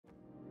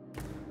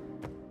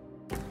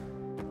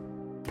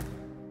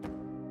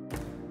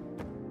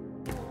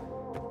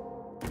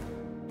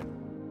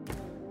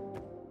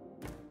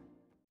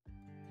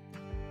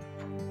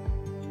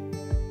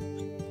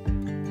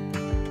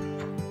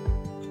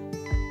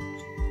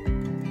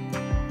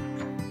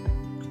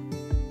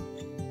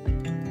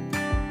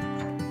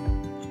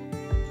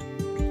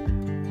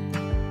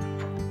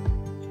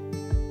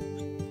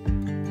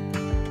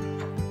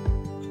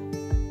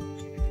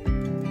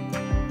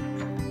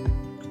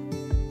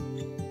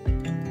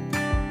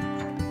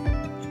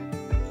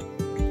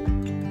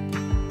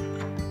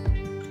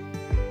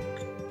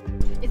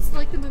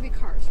like the movie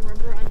Cars.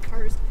 Remember on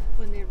Cars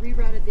when they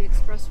rerouted the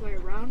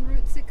expressway around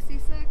Route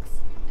 66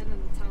 and then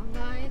the town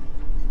died?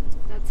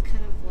 That's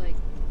kind of like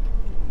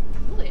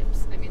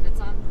Williams. I mean,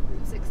 it's on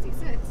Route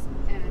 66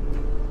 and,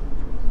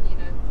 you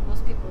know,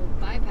 most people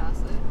bypass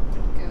it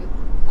and go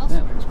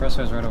elsewhere. Yeah,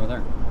 expressway's right over there.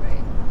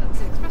 Right, that's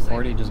the expressway.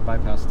 40 just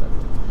bypassed it.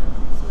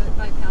 So it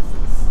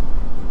bypasses.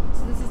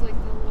 So this is like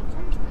the little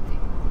Cars movie.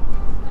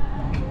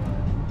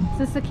 Is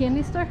this the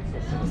candy store?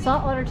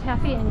 Saltwater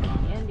taffy and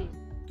candy.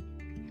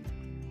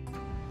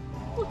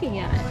 Looking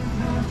at it.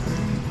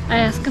 I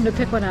asked him to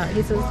pick one out.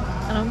 He says,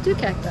 I don't do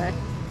cacti.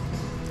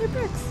 They're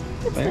bricks.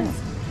 It's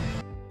nice.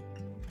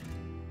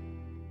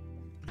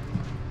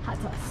 Hot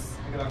sauce.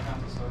 I got all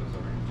kinds of sodas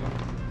over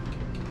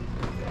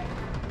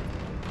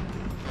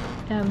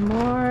here. And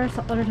more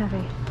saltwater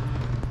taffy.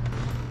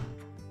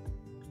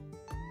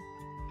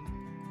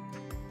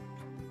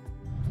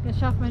 Gonna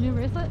show off my new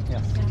bracelet?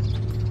 Yes.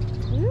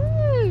 Yeah.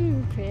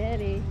 Ooh,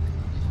 pretty.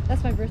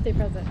 That's my birthday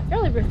present.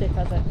 Early birthday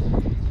present.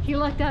 He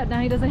lucked out.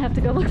 Now he doesn't have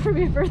to go look for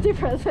me a birthday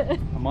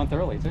present. A month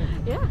early too.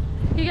 Yeah.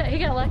 He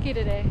got lucky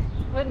today.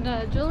 Went in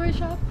a jewelry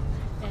shop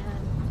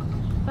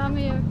and found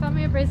me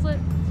a bracelet.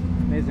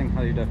 Amazing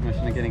how your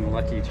definition of getting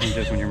lucky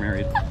changes when you're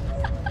married.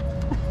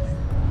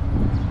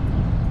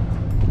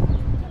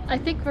 I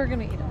think we're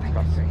gonna eat it. Ready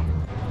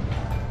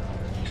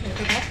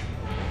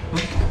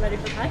for pie? Ready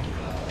for pie?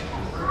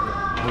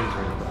 Always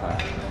ready for pie.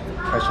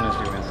 Question is,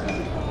 do you miss it?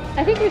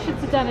 I think we should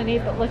sit down and eat,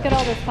 but look at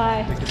all this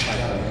pie.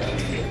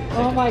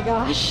 Oh my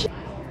gosh.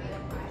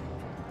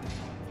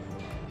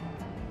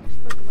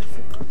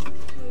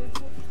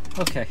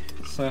 Okay,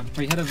 so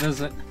we had a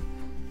visit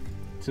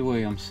to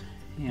Williams,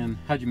 and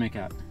how'd you make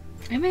out?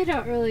 I made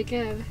out really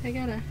good. I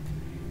got a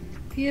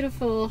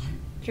beautiful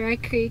Dry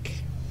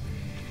Creek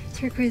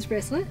turquoise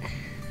bracelet,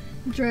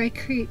 Dry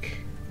Creek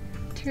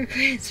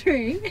turquoise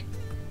ring,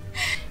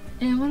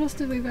 and what else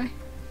did we buy?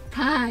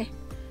 Pie.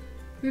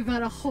 We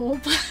bought a whole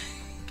pie.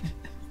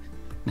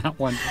 Not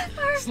one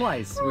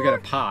slice. We got a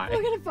pie.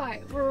 We got a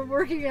pie. We're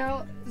working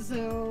out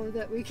so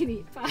that we can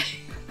eat pie.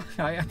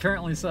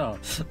 Apparently so.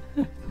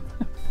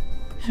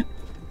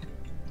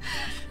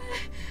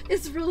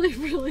 It's really,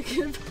 really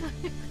good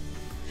pie.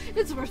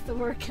 It's worth the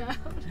workout.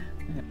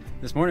 Yeah.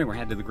 This morning we're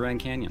headed to the Grand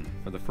Canyon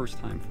for the first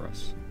time for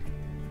us.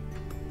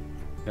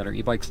 Got our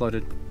e-bikes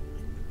loaded.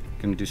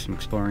 Gonna do some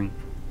exploring,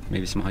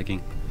 maybe some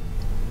hiking.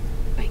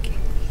 Hiking.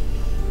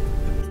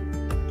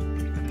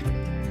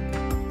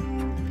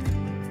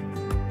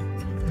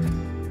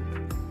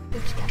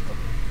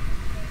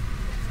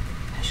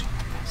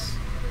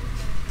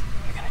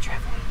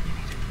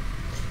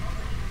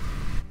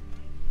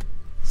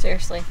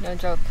 Seriously, no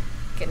joke.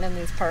 Getting in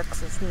these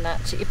parks is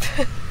not cheap.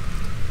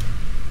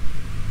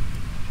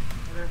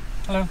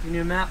 Hello. You need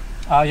a map?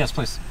 Yes,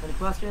 please. Any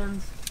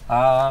questions?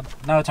 No,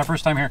 it's our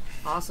first time here.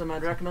 Awesome.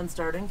 I'd recommend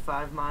starting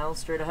 5 miles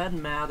straight ahead,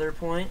 Mather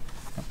Point.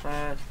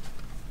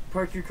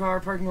 Park your car,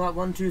 parking lot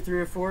 1, 2, 3,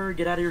 or 4.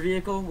 Get out of your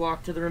vehicle,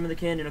 walk to the rim of the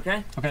canyon,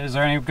 okay? Okay, is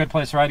there any good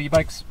place to ride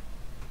e-bikes?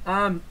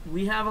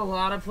 We have a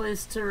lot of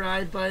places to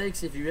ride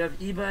bikes. If you have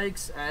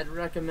e-bikes, I'd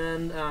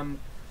recommend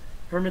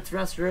Hermits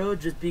Rest Road.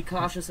 Just be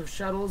cautious of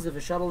shuttles. If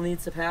a shuttle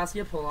needs to pass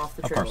you, pull off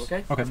the trail,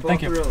 okay? Okay, Pull thank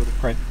off you. the road.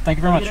 Great. Thank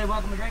you very much.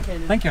 Welcome to Grand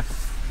Canyon. Thank you.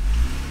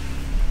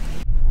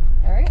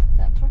 Alright,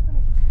 that's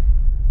recording.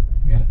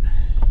 Got it.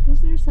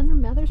 Visitor Center,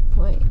 Mather's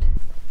Point.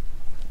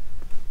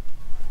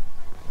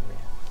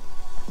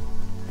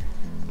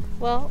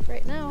 Well,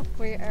 right now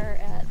we are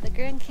at the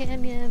Grand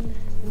Canyon.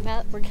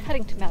 We're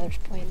heading to Mather's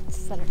Point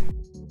Center.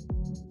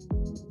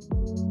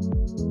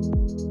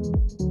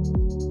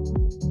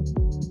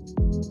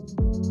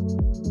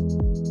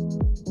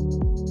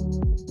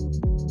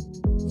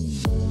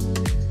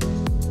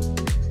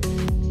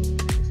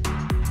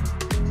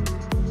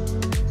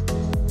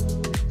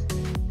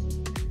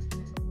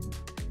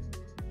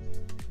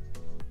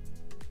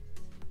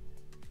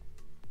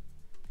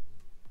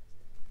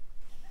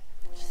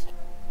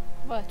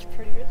 Much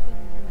prettier than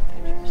in the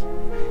pictures.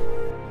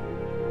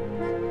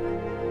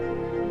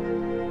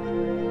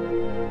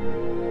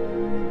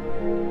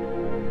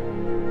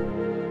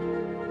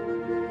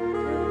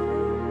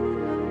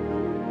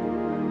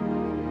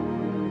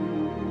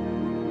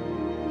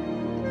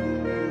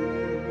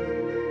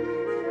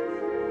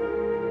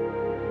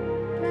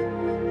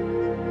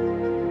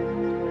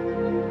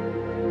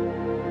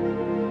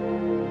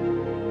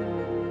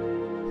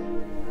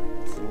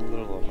 It's a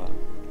little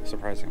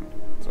surprising.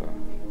 It's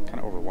kind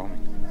of overwhelming.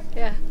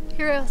 Yeah,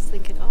 here I was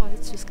thinking, oh,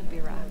 it's just gonna be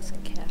rocks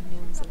and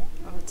canyons, and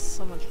oh, it's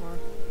so much more.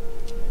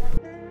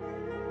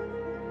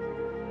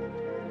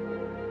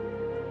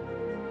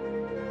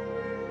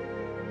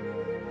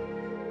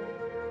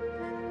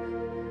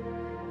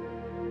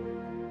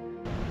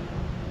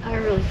 I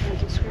really can't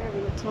describe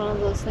it. It's one of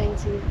those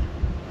things you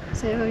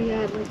say, oh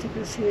yeah, I'd like to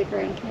go see the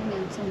Grand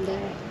Canyon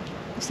someday.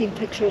 I've seen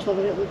pictures of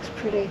it, it looks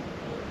pretty.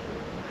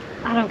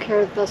 I don't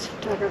care if the best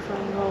photographer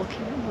in the world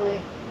can't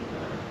really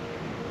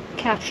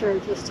capture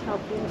just how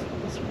beautiful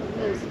this road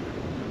is,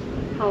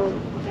 how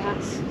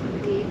vast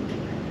and deep.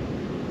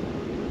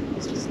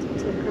 It's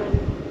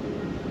incredible.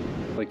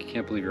 like you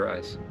can't believe your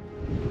eyes.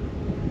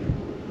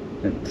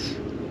 It's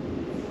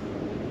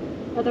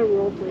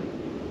otherworldly.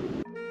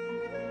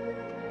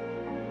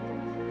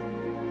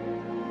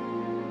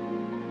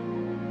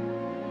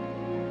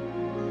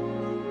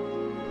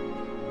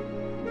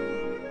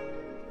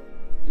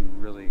 You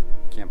really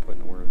can't put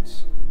into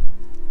words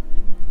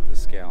the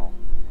scale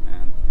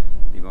and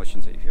the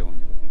emotions that you feel when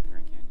you're looking at the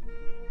Grand Canyon.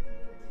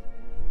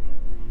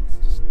 It's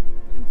just...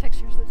 In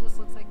pictures it just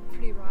looks like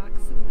pretty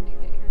rocks, and then you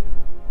get here and go,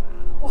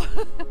 wow.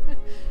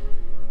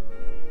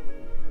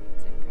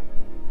 It's incredible.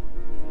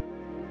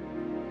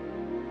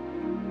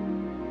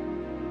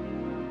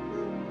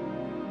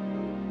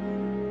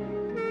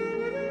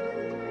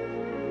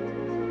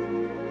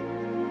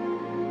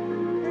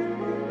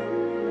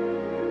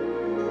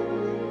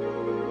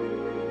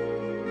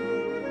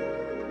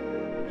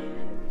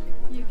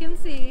 You can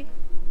see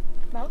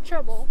Mount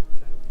Trouble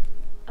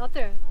out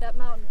there. That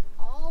mountain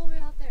all the way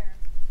out there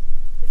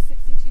is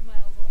 62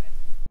 miles away.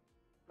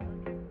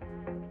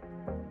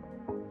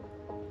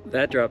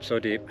 That dropped so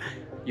deep,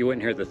 you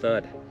wouldn't hear the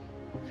thud.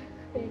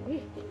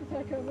 Baby,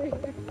 back over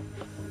here.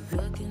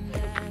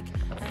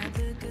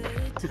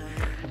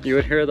 You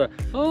would hear the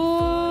oh,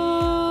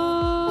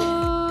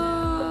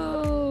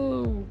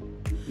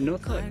 no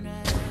thud.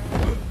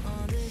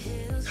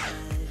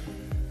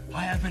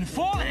 I have been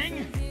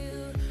falling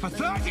for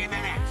 30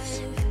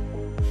 minutes!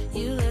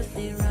 You left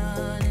me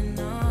running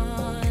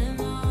on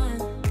and on,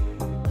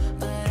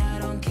 but I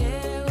don't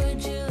care,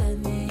 would you let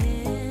me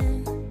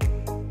in?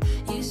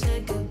 You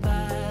said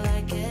goodbye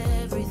like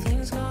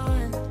everything's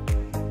gone,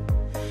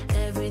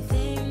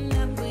 everything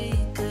that we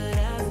could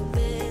have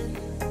been.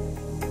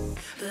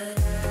 But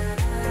I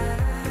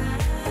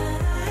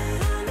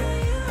know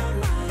you are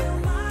my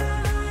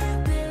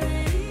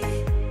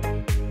liability.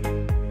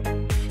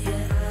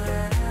 Yeah,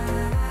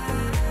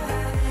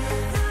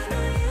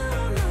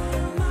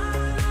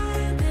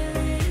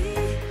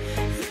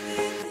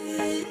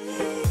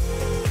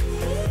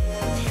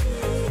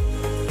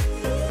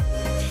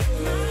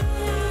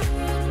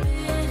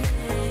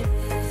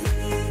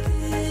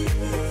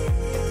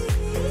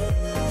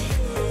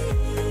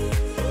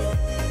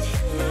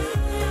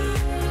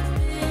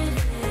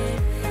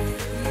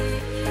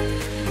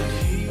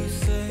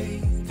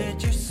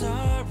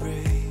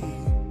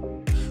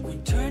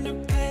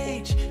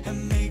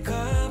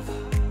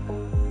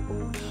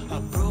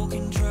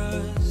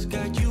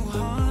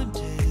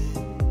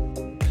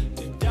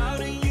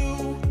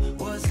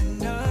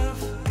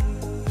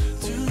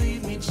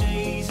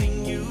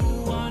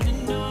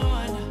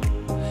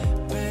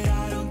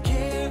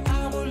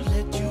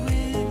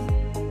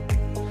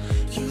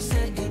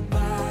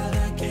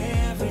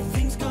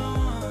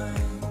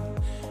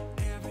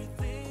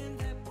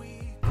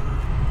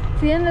 At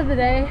the end of the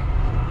day,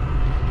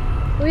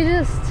 we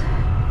just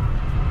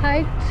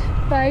hiked,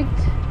 biked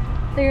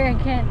the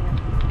Grand Canyon.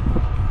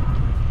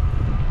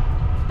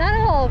 Not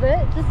all of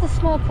it, just a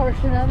small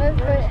portion of it,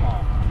 but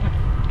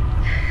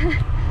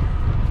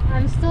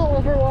I'm still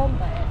overwhelmed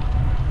by it.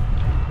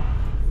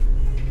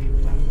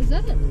 Is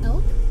that an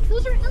elk?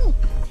 Those are elk!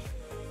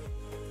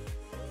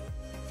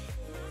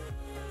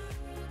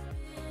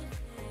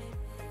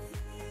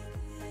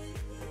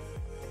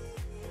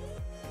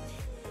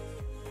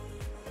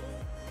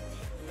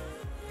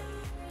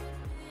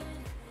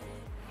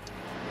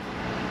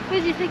 What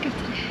did you think of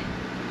today?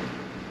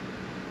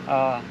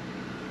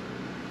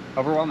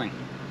 Overwhelming,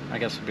 I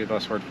guess would be the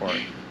best word for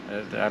it.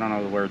 I don't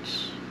know the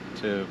words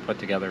to put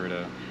together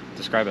to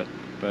describe it,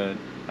 but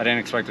I didn't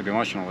expect it to be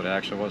emotional, but it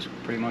actually was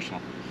pretty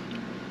emotional.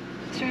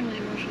 Extremely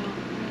emotional.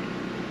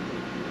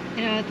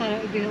 You know, I thought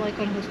it would be like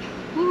one of those,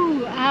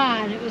 ooh,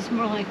 ah, and it was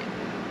more like,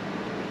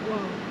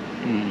 whoa.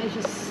 I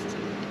just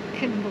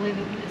couldn't believe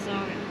it when I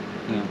saw it.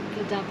 Yeah.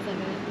 The depth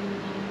of it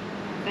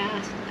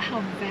and how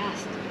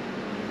vast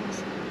it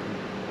was.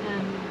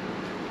 And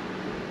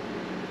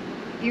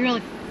you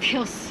really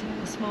feel so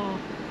small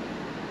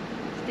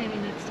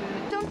standing next to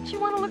it. Don't you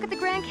want to look at the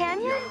Grand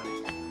Canyon?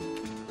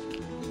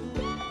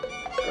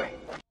 Great.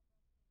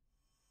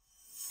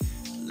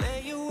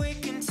 lay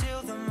awake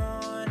until the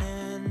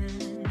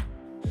morning.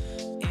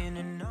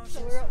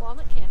 So we're at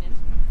Walnut Canyon.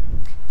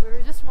 We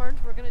were just warned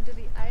we're going to do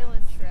the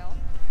island trail.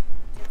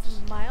 It's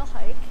a mile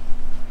hike.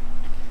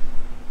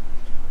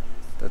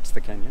 That's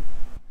the canyon?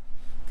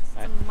 It's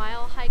a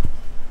mile hike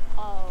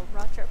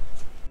round trip.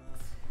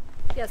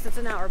 Yes, it's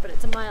an hour, but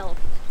it's a mile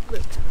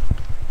loop.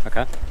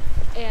 Okay.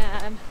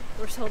 And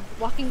we're still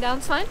walking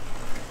down's fine.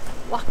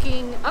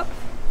 Walking up,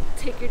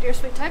 take your dear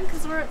sweet time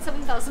because we're at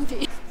 7,000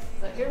 feet.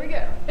 So here we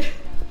go.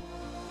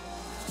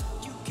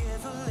 You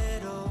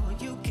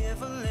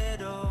give a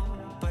little,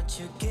 but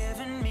you're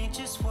giving me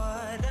just what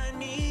I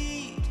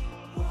need.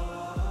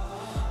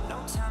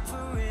 No time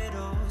for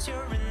riddles,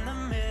 you're in the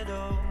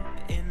middle of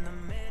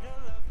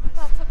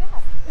Not so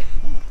bad.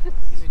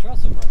 Easy trail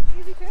so far.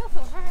 Easy trail so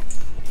far.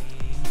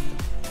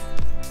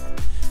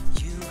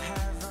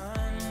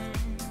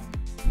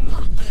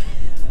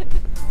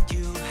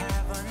 you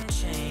have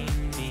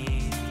unchained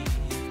me.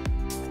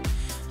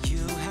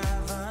 You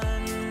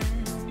haven't.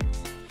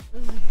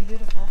 This is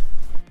beautiful.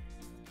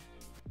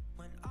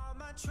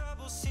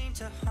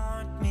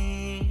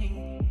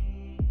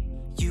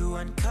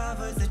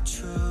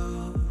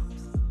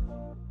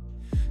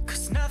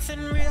 nothing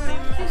really See,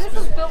 matters.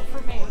 this is built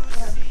for me.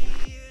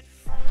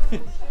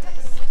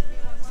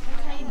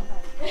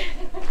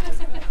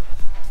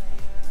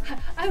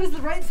 I was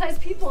the right size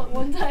people at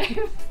one time.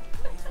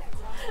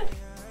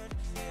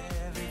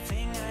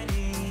 Everything I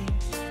need.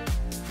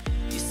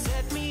 You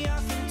set me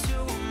off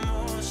into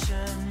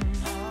emotion.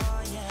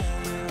 Oh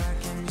yeah, where I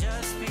can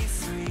just be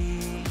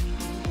free.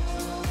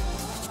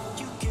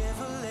 You give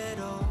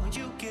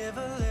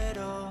a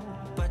little,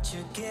 but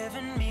you're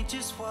giving me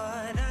just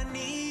what I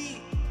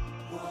need.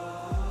 No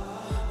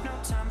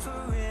time for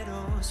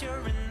riddles. You're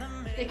in the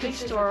middle. They could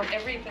store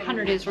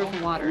 100 days worth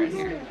of water in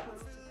here.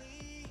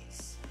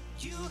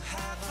 You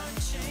have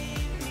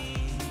unchained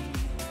me.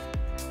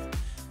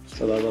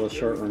 So that little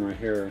short room right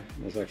here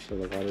is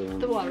actually the water room.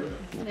 The water room.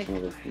 That's They-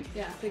 another.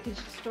 Yeah, they could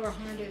store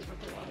 100 days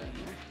worth of water in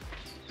there.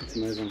 It's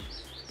amazing.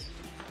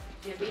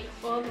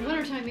 Well, in the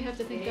wintertime, you have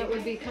to think that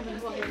would be coming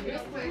water.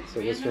 So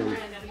this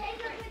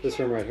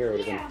room right here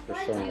would have been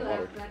for storing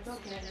water.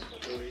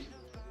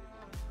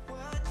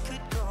 What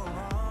could go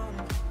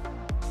wrong?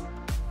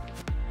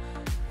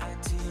 I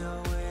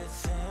deal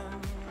with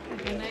him.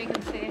 Okay, now you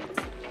can see.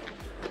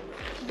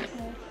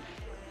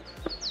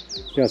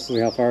 Yes, see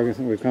how far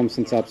we've come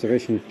since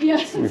observation.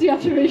 Yes, it's the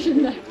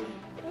observation there.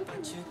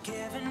 But you're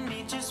giving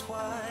me just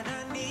what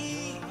I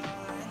need.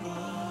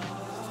 No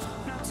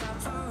time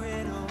for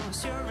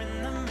riddles. You're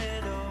in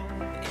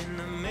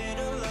the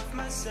middle of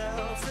my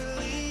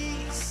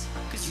self-release.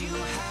 'Cause you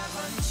have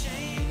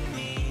unchained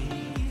me.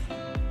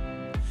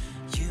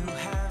 You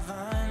have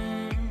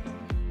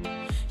unchained me.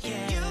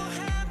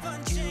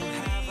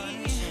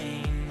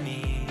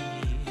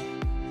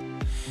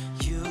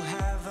 You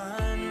have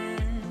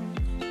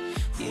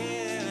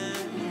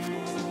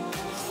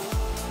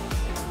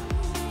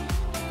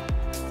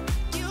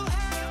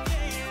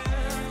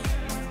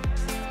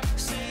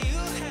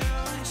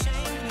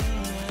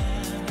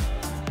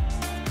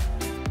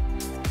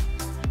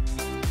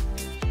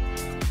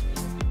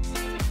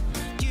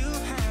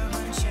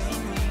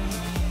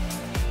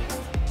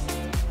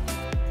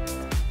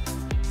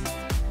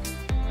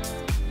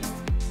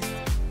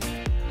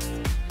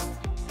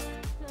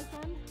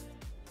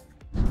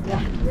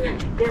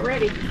Get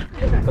ready.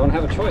 Don't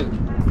have a choice.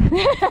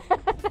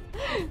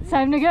 It's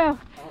time to go. I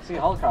don't see a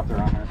helicopter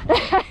on here.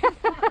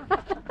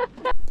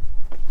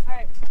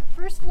 Alright,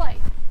 first flight.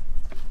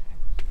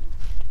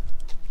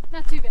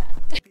 Not too bad.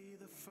 be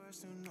the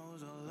first who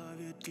knows all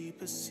of your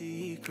deepest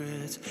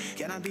secrets.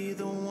 Can I be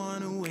the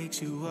one who wakes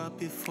you up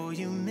before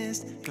you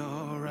miss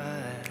your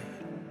ride?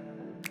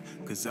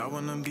 'Cause I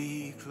wanna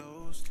be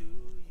close to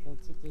you.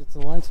 It's a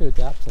line to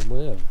adapt to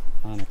live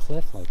on a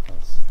cliff like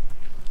this,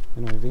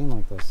 in a ravine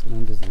like this, and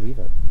then just leave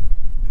it.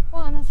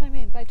 Well, and that's what I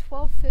mean. By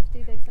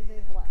 12:50, they said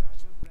they've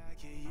left. Back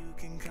here, you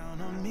can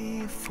count on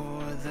me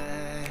for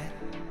that.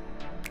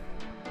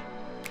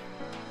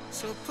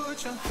 So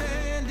put your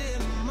hand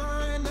in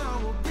mine, I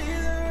will be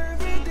there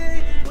every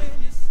day when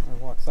you I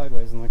walk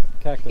sideways and like a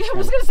cactus. I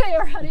was gonna say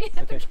already.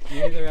 Okay,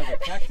 you either have a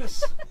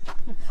cactus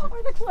Or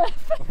the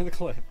cliff. or the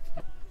cliff.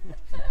 reach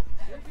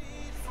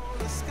for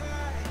the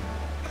sky.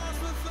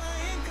 Lost with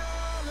flying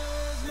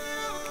colors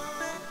now.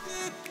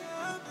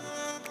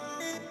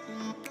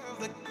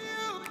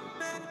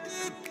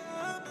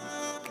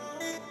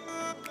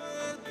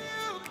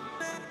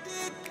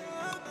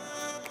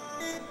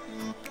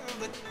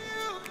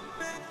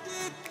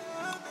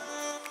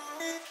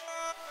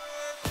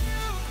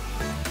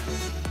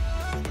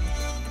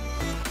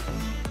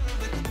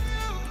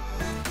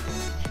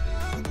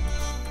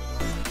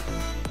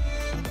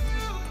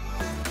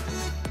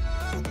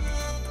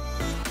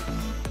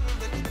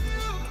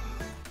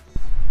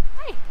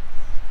 Hey.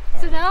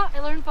 So now I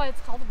learned why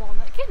it's called the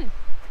Walnut Canyon.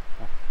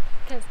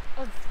 Because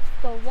of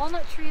the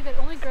walnut tree that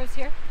only grows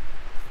here.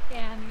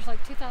 And there's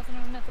like 2,000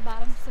 of them at the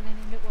bottom, so they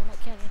named it Walnut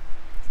Canyon.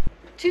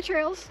 Two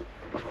trails.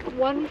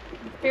 One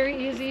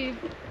very easy,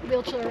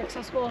 wheelchair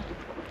accessible.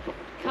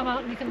 Come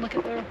out and you can look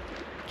at the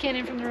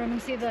canyon from the room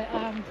and see the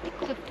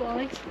cliff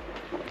dwellings.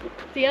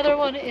 The other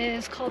one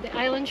is called the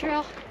Island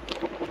Trail.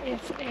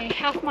 It's a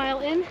half-mile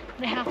in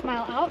and a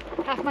half-mile out.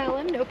 Half-mile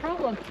in, no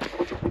problem.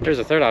 There's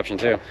a third option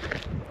too.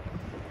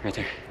 Right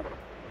there.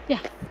 Yeah,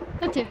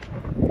 that too.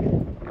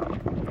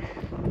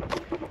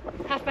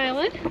 Half-mile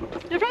in,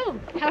 no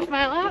problem.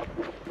 Half-mile out.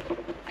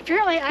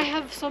 Apparently I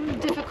have some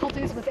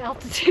difficulties with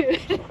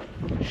altitude.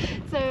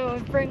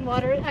 So bring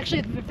water.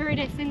 Actually, the very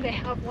nice thing, they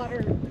have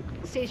water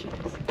stations.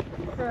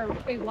 Or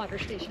a water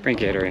station. Bring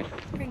Gatorade.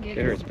 Bring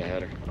Gatorade's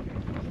bad.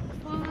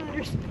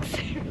 Water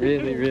station.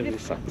 Really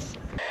sucks.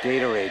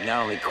 Gatorade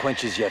not only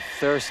quenches your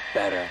thirst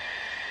better,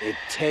 it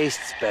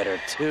tastes better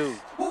too.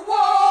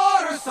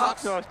 Water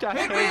sucks. No, it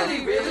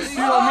really, really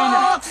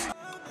sucks.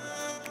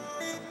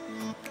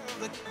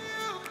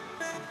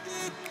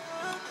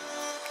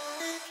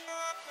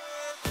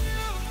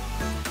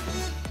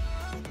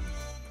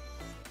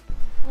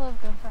 I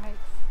love going for hikes.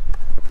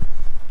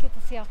 Get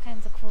to see all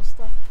kinds of cool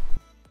stuff.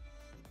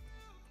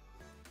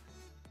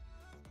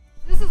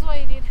 This is why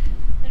you need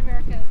in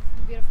America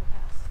the beautiful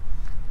pass.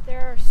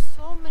 There are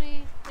so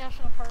many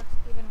national parks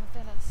even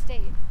within a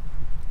state.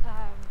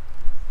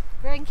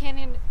 Grand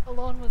Canyon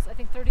alone was, I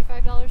think,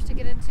 $35 to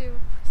get into.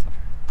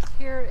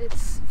 Here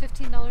it's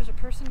 $15 a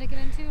person to get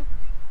into.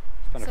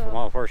 Spend a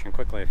small portion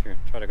quickly if you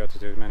try to go to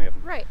too many of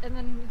them. Right, and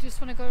then you just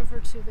want to go over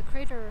to the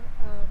Crater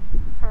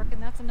Park,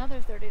 and that's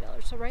another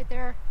 $30. So right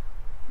there,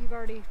 you've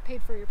already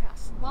paid for your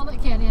pass.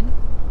 Walnut Canyon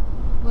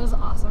was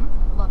awesome.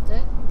 Loved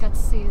it. Got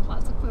to see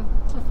lots of cliff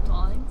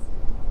dwellings.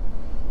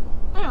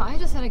 I don't know, I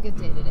just had a good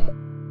day today.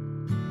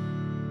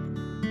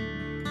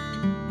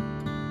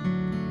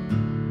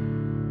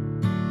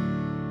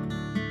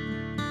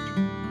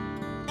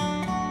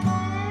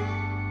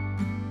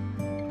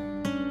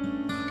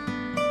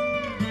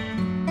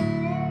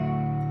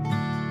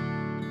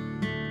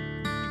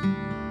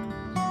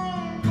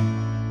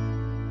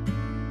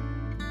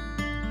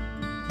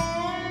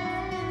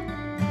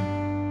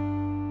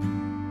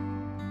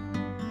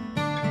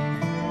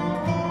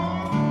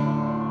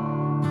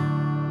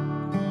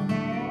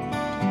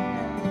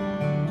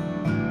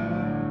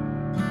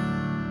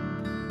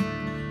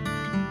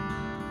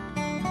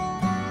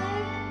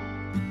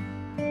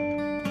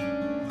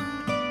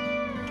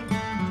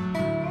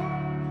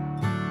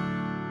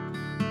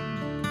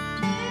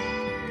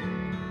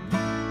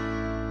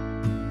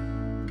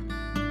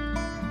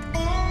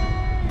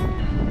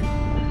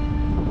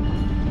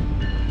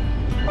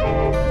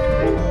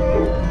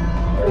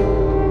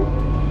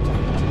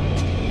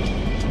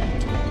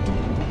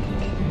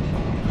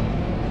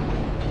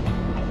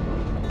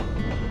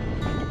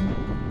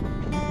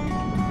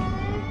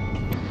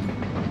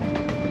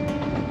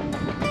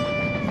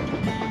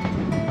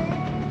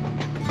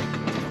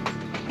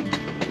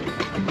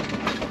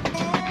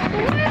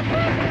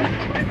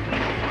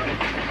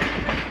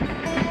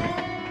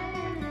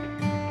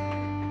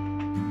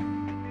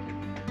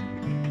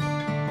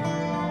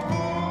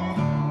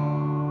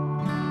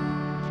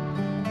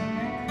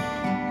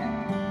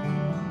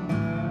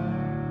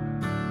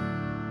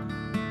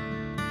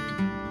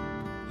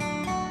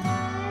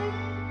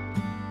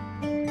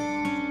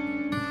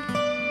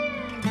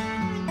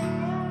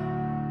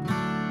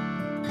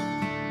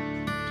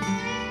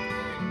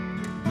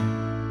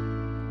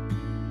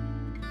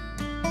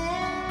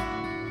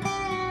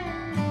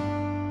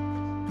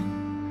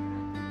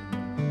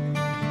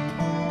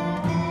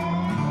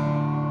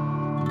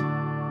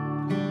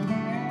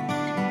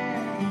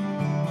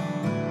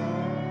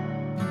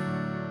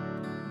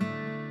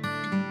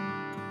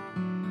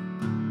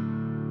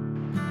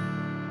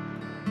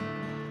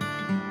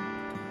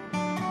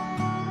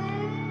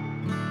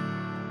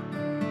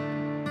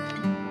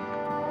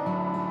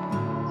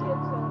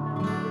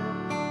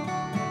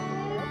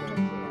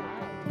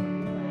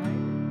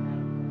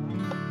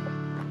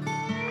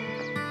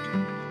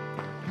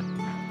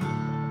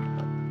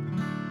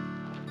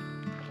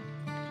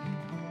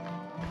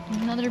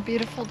 Another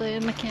beautiful day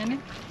in the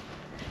canyon.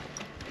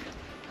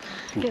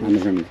 On the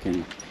rim of the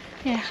canyon.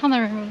 Yeah, on the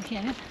rim of the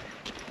canyon.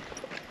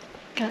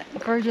 Got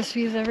gorgeous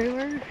views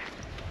everywhere.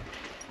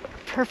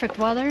 Perfect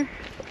weather.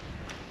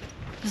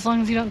 As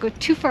long as you don't go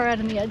too far out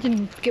on the edge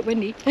and get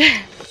windy.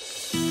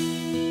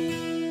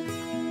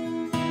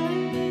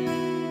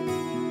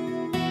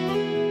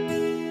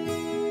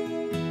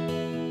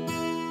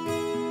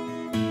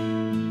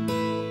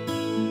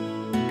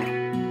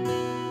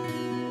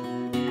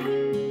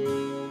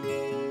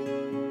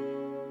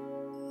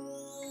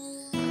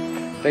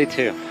 Day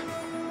 2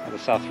 of the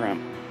South Rim.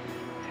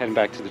 Heading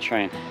back to the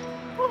train.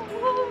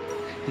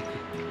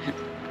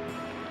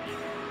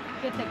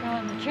 Get to go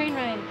on the train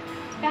ride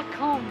back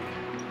home,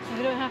 so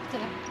we don't have to.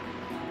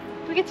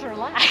 We get to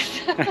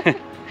relax.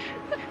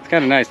 It's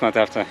kind of nice not to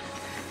have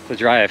to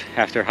drive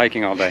after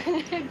hiking all day.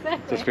 Exactly.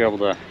 Just be able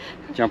to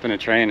jump in a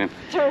train and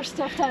throw our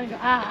stuff down and go,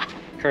 ah.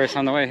 Of course,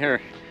 on the way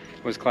here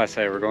was Class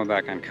A. We're going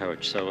back on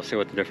coach, so we'll see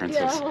what the difference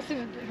Yeah, is. we'll see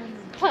what the difference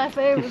is. Class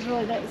A was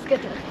really nice.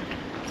 Get to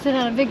sit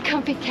on a big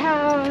comfy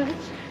couch,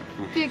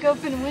 big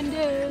open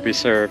windows. Be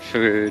served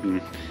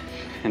food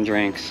and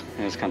drinks.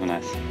 It was kind of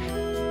nice.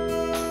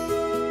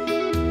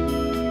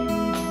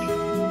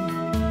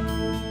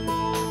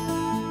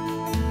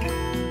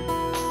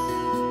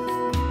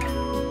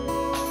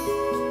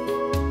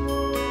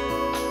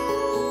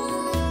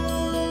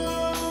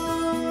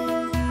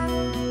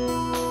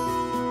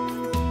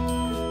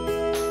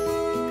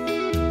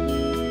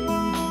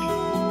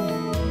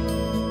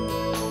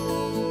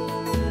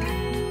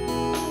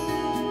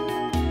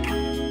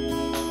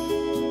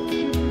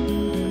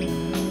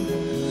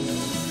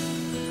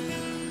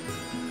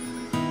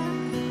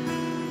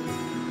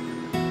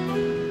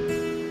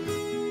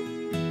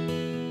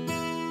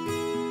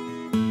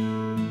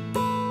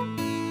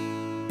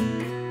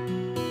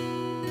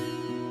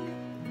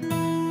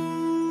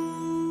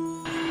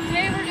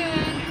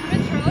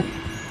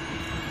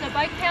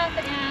 Bike path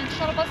and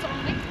shuttle bus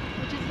only,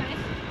 which is nice.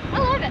 I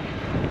love it.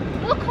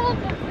 A little cold,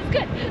 but it's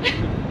good.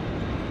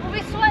 We'll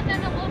be sweating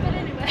in a little bit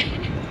anyway.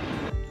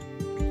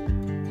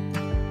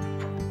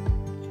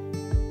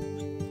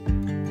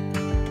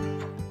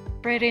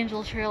 Bright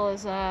Angel Trail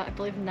is, I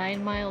believe,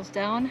 9 miles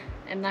down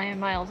and 9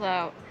 miles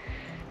out.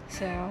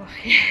 So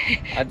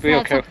I'd be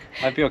okay.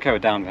 I'd be okay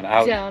with down, but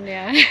out. down,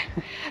 yeah.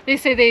 They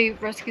say they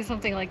rescue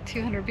something like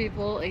 200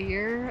 people a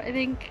year, I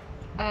think.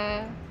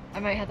 I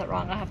might have that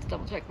wrong. I'll have to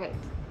double check, but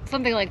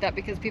something like that,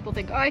 because people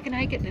think, oh, I can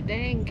hike it in a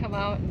day and come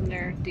out and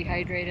they're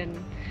dehydrated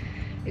and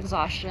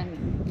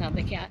exhaustion. No,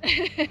 they can't.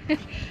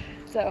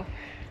 So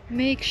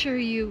make sure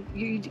you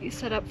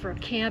set up for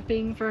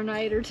camping for a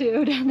night or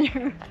two down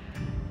there.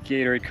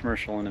 Gatorade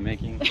commercial in the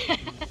making.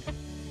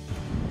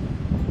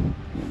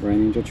 Bright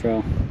Angel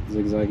Trail,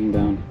 zigzagging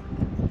down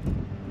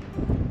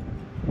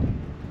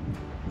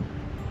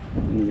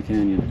into the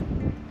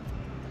canyon.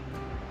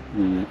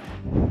 And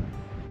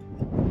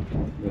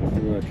but if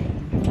you look,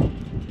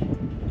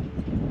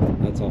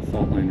 that's all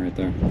fault line right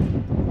there.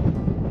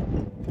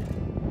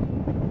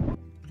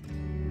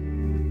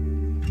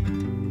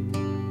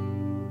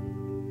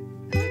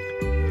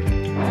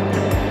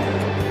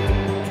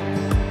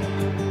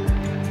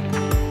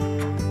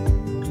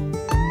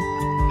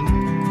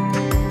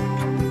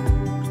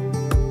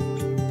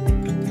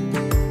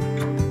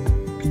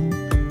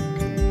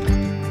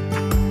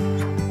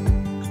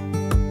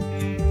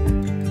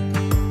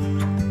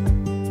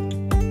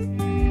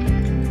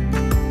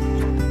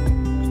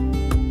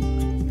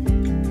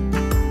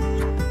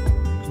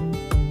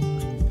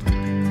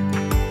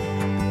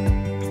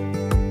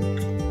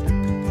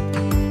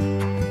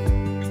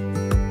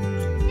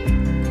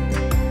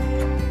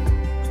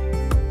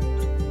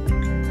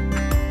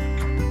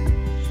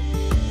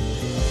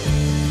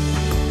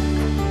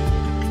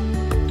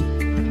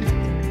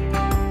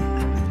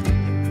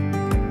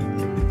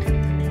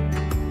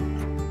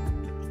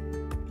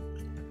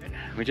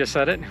 We just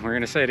said it, we're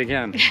gonna say it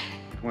again.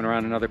 Went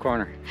around another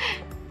corner.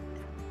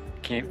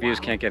 Views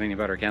can't get any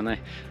better, can they?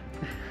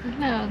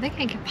 No, they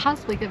can't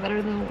possibly get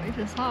better than what we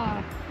just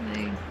saw.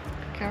 They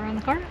go around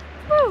the corner.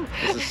 Woo!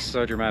 This is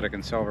so dramatic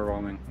and so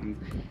overwhelming. And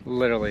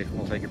literally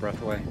will take your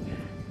breath away.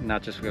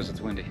 Not just because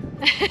it's windy.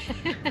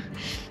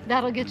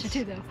 That'll get you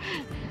too, though.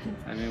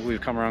 I mean,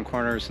 we've come around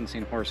corners and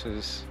seen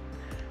horses,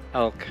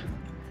 elk,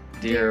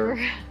 deer.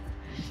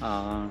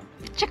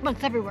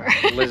 Chipmunks everywhere.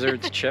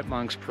 Lizards,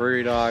 chipmunks,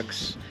 prairie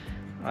dogs.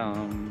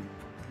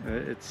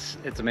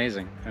 It's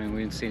amazing. I mean,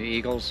 we've seen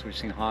eagles, we've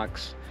seen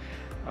hawks,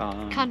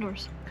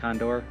 Condors.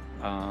 Condor.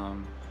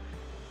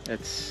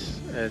 It's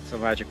a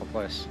magical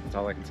place. That's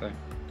all I can say.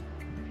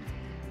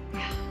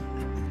 Yeah.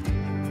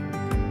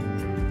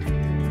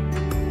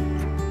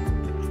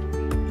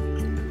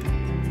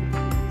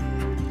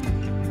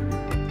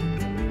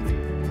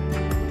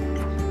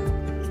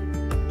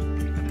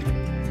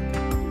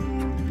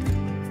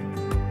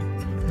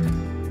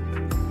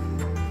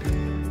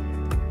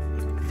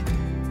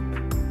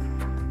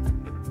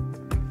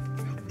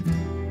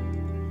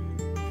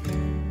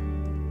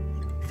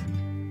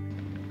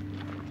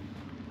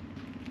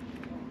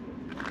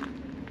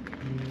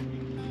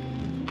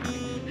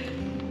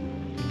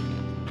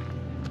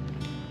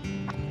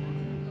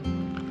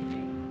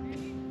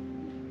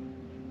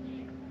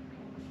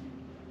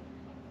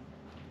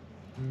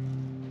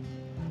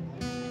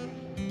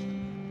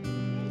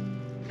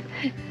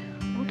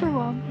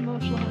 Overwhelmed,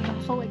 emotional, and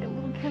I felt like a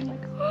little kid,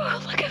 like,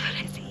 oh, look at what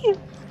I see.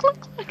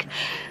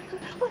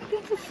 Look,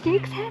 there's a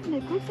snake's head and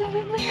it goes down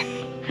in there.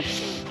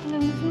 And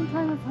then at the same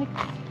time, it's like,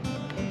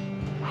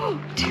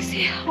 oh, do you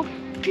see how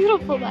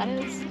beautiful that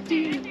is? Do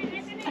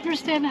you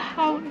understand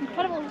how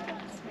incredible it is?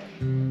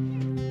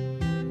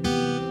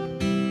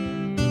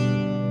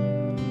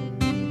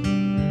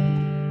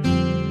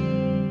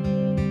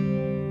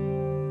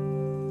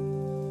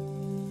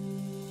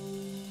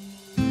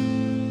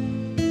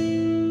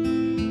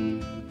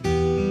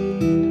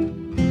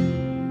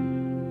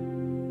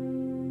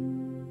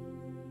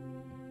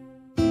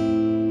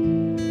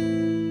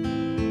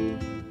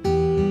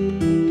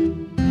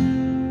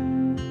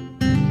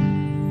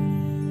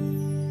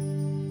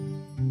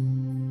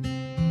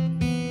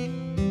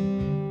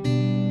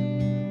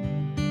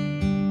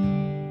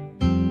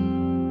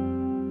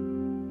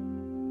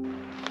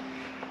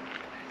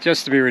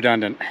 Just to be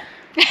redundant.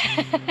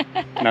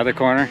 Another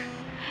corner,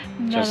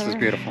 just as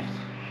beautiful.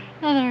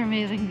 Another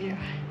amazing view.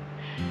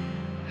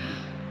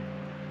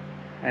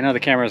 I know the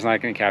camera's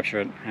not going to capture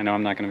it. I know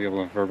I'm not going to be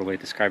able to verbally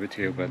describe it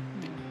to you, but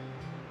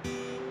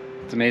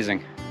it's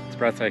amazing. It's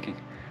breathtaking.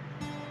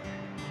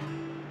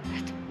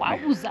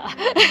 Wowza.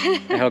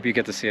 I hope you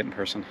get to see it in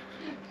person.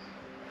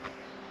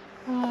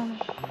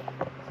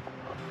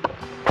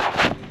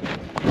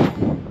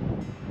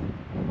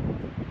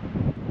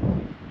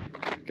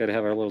 Gotta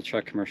have our little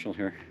truck commercial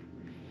here.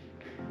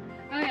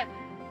 Oh yeah,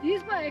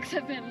 these bikes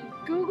have been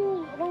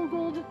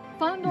Googled,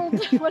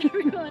 bundled, whatever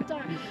you want to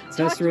talk.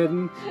 Test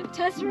ridden.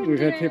 Test ridden. We've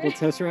had today. people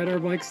test ride our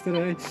bikes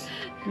today.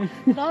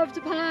 Loved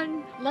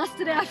upon,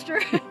 lusted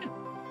after.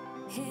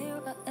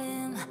 Here I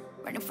am,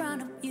 right in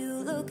front of you.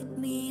 Look at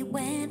me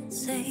when I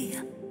say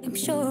I'm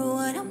sure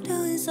what I'm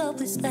doing, so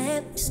please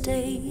let me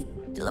stay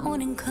till the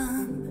morning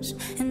comes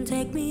and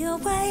take me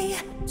away.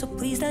 So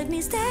please let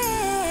me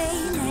stay.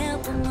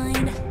 Never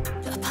mind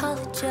to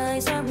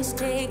apologize, our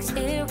mistakes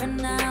here and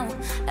now.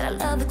 Let our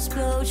love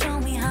explode. Show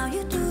me how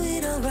you do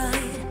it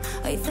alright.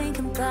 Are you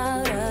thinking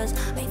about us?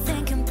 Are you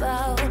thinking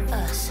about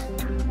us?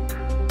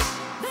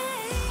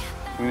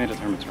 We made it to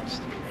Hermits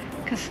Rest.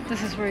 Because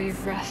this is where you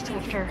rest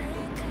after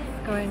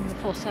going the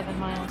full 7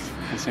 miles.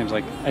 It seems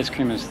like ice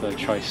cream is the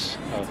choice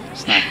of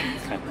snack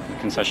at the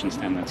concession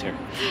stand that's here.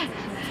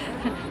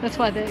 That's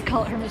why they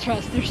call it Hermit's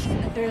Rest. There's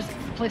a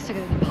place to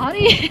go to the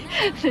potty.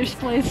 There's a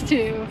place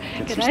to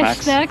get some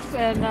ice snacks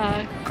and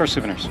Of course,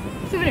 souvenirs.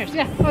 souvenirs.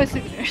 Yeah, always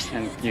souvenirs.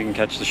 And you can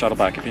catch the shuttle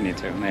back if you need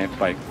to. And they have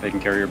bike. They can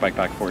carry your bike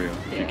back for you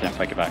if you Yeah. can't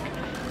bike it back.